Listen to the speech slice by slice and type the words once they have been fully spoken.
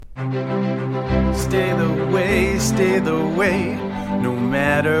Stay the way, no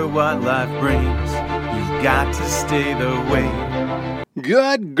matter what life brings, you've got to stay the way.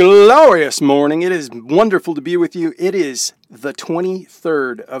 Good, glorious morning. It is wonderful to be with you. It is the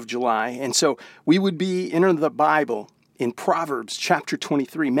 23rd of July, and so we would be in the Bible in Proverbs chapter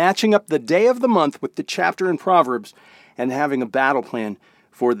 23, matching up the day of the month with the chapter in Proverbs and having a battle plan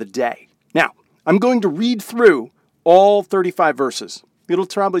for the day. Now, I'm going to read through all 35 verses. It'll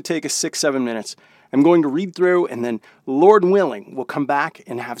probably take us 6-7 minutes. I'm going to read through, and then, Lord willing, we'll come back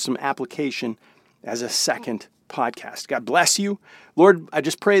and have some application as a second podcast. God bless you. Lord, I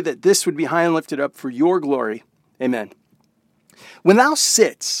just pray that this would be high and lifted up for your glory. Amen. When thou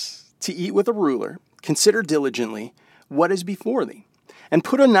sitst to eat with a ruler, consider diligently what is before thee, and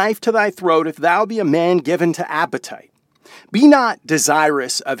put a knife to thy throat if thou be a man given to appetite. Be not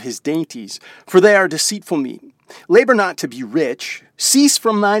desirous of his dainties, for they are deceitful meat. Labor not to be rich. Cease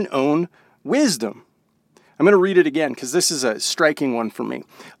from thine own wisdom. I'm going to read it again because this is a striking one for me.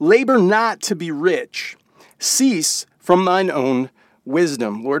 Labor not to be rich. Cease from thine own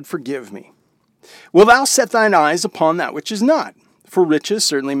wisdom. Lord, forgive me. Wilt thou set thine eyes upon that which is not? For riches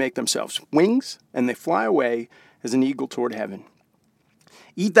certainly make themselves wings, and they fly away as an eagle toward heaven.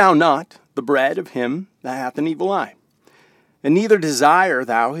 Eat thou not the bread of him that hath an evil eye, and neither desire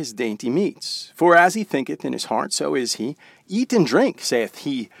thou his dainty meats. For as he thinketh in his heart, so is he. Eat and drink, saith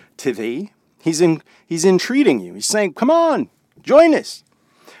he to thee. He's entreating you. He's saying, come on, join us.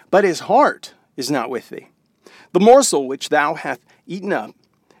 But his heart is not with thee. The morsel which thou hast eaten up,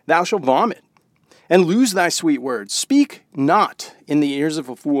 thou shalt vomit, and lose thy sweet words. Speak not in the ears of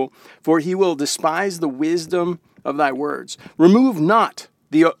a fool, for he will despise the wisdom of thy words. Remove not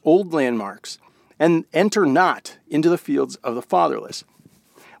the old landmarks, and enter not into the fields of the fatherless.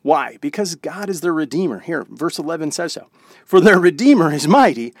 Why? Because God is their Redeemer. Here, verse 11 says so. For their Redeemer is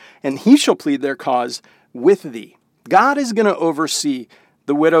mighty, and he shall plead their cause with thee. God is going to oversee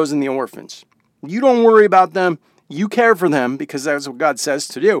the widows and the orphans. You don't worry about them. You care for them because that's what God says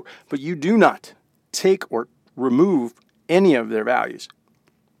to do. But you do not take or remove any of their values.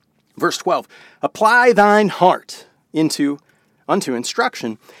 Verse 12, apply thine heart unto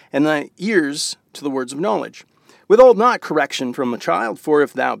instruction, and thy ears to the words of knowledge. Withhold not correction from a child, for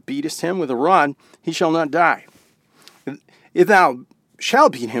if thou beatest him with a rod, he shall not die. If thou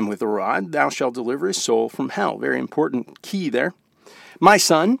shalt beat him with a rod, thou shalt deliver his soul from hell. Very important key there. My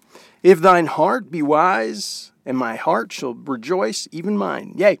son, if thine heart be wise, and my heart shall rejoice, even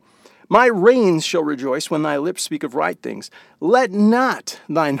mine. Yea, my reins shall rejoice when thy lips speak of right things. Let not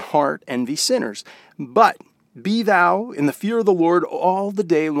thine heart envy sinners, but be thou in the fear of the Lord all the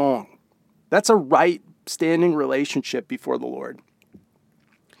day long. That's a right standing relationship before the Lord.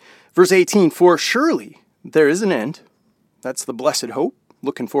 Verse 18, for surely there is an end. That's the blessed hope,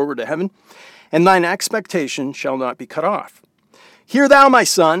 looking forward to heaven. And thine expectation shall not be cut off. Hear thou, my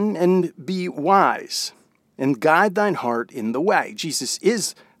son, and be wise, and guide thine heart in the way. Jesus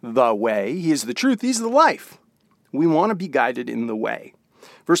is the way. He is the truth. He's the life. We want to be guided in the way.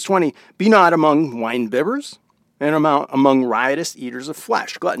 Verse 20, be not among winebibbers, and among riotous eaters of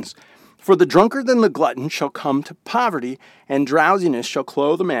flesh, gluttons. For the drunkard and the glutton shall come to poverty, and drowsiness shall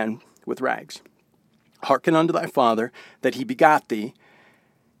clothe a man with rags. Hearken unto thy father, that he begot thee,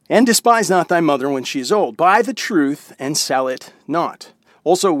 and despise not thy mother when she is old. Buy the truth, and sell it not.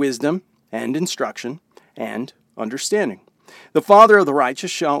 Also wisdom, and instruction, and understanding. The father of the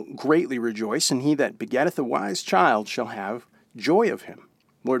righteous shall greatly rejoice, and he that begetteth a wise child shall have joy of him.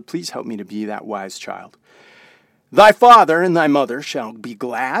 Lord, please help me to be that wise child. Thy father and thy mother shall be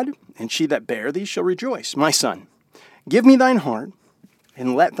glad, and she that bare thee shall rejoice. My son, give me thine heart,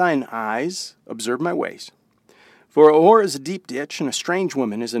 and let thine eyes observe my ways. For a whore is a deep ditch, and a strange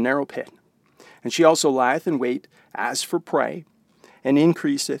woman is a narrow pit. And she also lieth in wait as for prey, and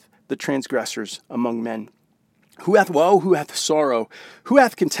increaseth the transgressors among men. Who hath woe, who hath sorrow, who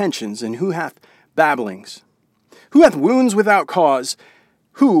hath contentions, and who hath babblings? Who hath wounds without cause,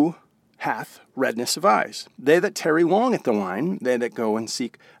 who hath redness of eyes? They that tarry long at the wine, they that go and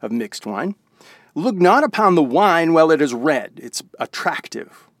seek of mixed wine. Look not upon the wine while it is red. It's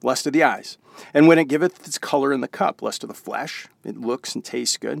attractive, lust of the eyes. And when it giveth its color in the cup, lust of the flesh, it looks and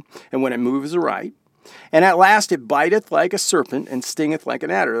tastes good. And when it moves aright. And at last it biteth like a serpent, and stingeth like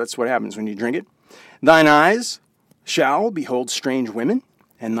an adder. That's what happens when you drink it. Thine eyes shall behold strange women,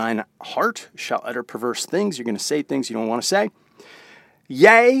 and thine heart shall utter perverse things. You're going to say things you don't want to say.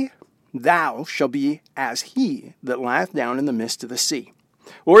 Yea, thou shalt be as he that lieth down in the midst of the sea,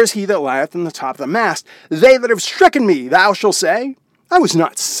 or as he that lieth in the top of the mast. They that have stricken me, thou shalt say, I was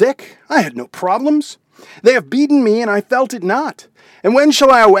not sick, I had no problems. They have beaten me, and I felt it not. And when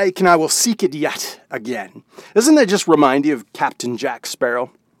shall I awake, and I will seek it yet again? Doesn't that just remind you of Captain Jack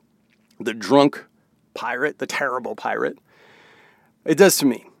Sparrow? The drunk pirate, the terrible pirate. It does to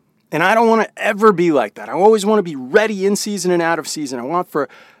me. And I don't want to ever be like that. I always want to be ready in season and out of season. I want for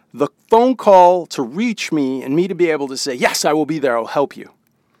the phone call to reach me and me to be able to say, yes, I will be there. I'll help you.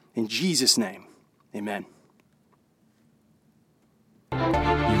 In Jesus' name, amen.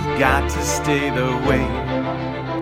 You've got to stay the way